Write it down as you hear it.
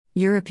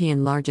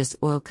European largest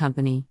oil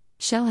company,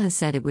 Shell has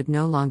said it would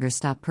no longer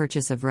stop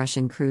purchase of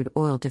Russian crude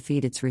oil to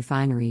feed its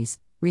refineries,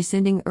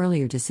 rescinding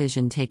earlier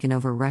decision taken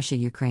over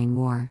Russia-Ukraine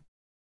war.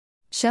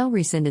 Shell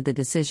rescinded the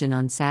decision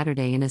on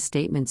Saturday in a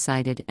statement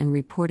cited and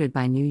reported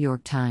by New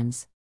York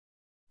Times.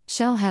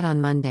 Shell had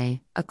on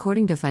Monday,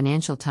 according to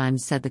Financial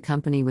Times, said the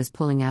company was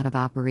pulling out of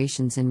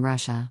operations in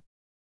Russia.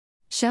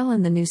 Shell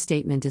in the new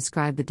statement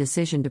described the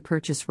decision to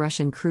purchase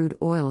Russian crude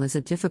oil as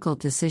a difficult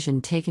decision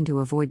taken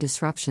to avoid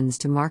disruptions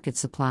to market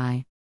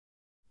supply.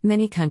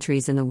 Many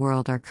countries in the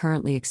world are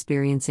currently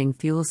experiencing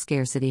fuel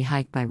scarcity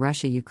hiked by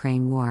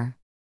Russia-Ukraine war.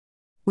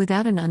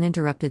 Without an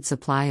uninterrupted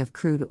supply of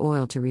crude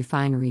oil to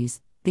refineries,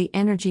 the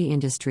energy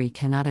industry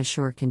cannot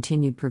assure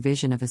continued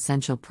provision of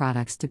essential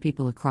products to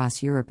people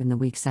across Europe in the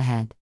weeks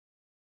ahead.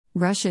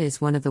 Russia is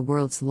one of the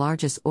world's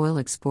largest oil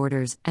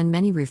exporters, and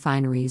many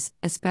refineries,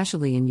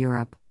 especially in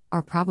Europe,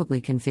 are probably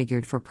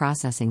configured for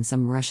processing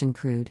some Russian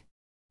crude.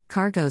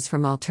 Cargoes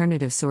from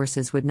alternative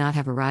sources would not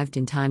have arrived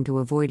in time to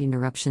avoid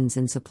interruptions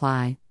in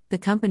supply, the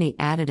company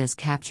added as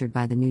captured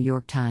by the New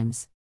York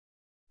Times.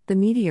 The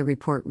media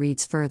report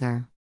reads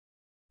further.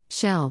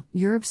 Shell,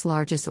 Europe's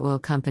largest oil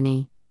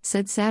company,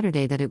 said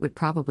Saturday that it would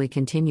probably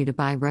continue to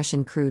buy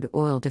Russian crude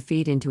oil to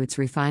feed into its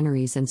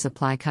refineries and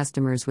supply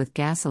customers with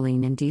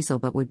gasoline and diesel,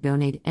 but would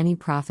donate any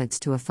profits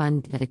to a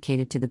fund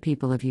dedicated to the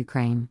people of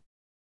Ukraine.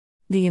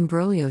 The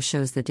imbroglio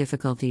shows the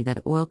difficulty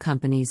that oil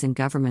companies and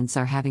governments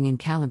are having in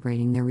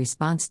calibrating their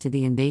response to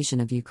the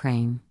invasion of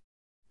Ukraine.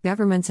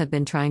 Governments have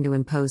been trying to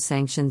impose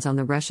sanctions on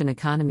the Russian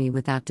economy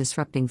without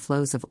disrupting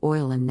flows of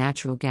oil and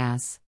natural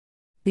gas.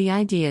 The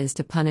idea is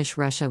to punish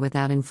Russia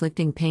without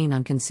inflicting pain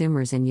on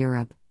consumers in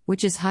Europe,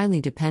 which is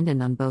highly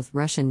dependent on both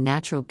Russian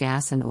natural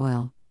gas and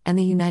oil, and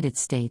the United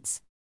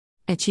States.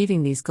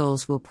 Achieving these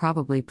goals will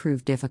probably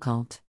prove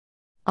difficult.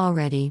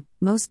 Already,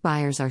 most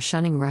buyers are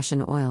shunning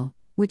Russian oil,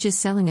 which is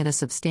selling at a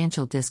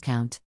substantial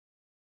discount.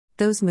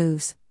 Those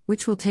moves,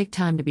 which will take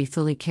time to be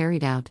fully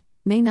carried out,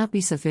 may not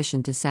be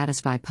sufficient to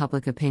satisfy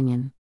public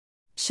opinion.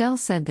 Shell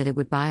said that it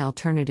would buy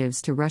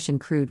alternatives to Russian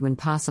crude when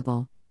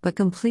possible, but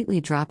completely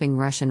dropping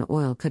Russian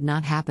oil could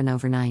not happen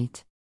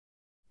overnight.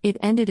 It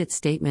ended its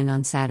statement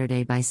on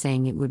Saturday by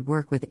saying it would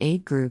work with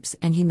aid groups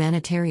and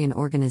humanitarian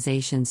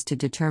organizations to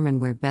determine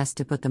where best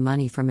to put the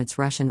money from its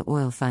Russian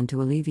oil fund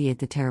to alleviate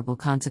the terrible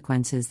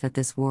consequences that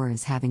this war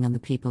is having on the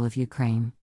people of Ukraine.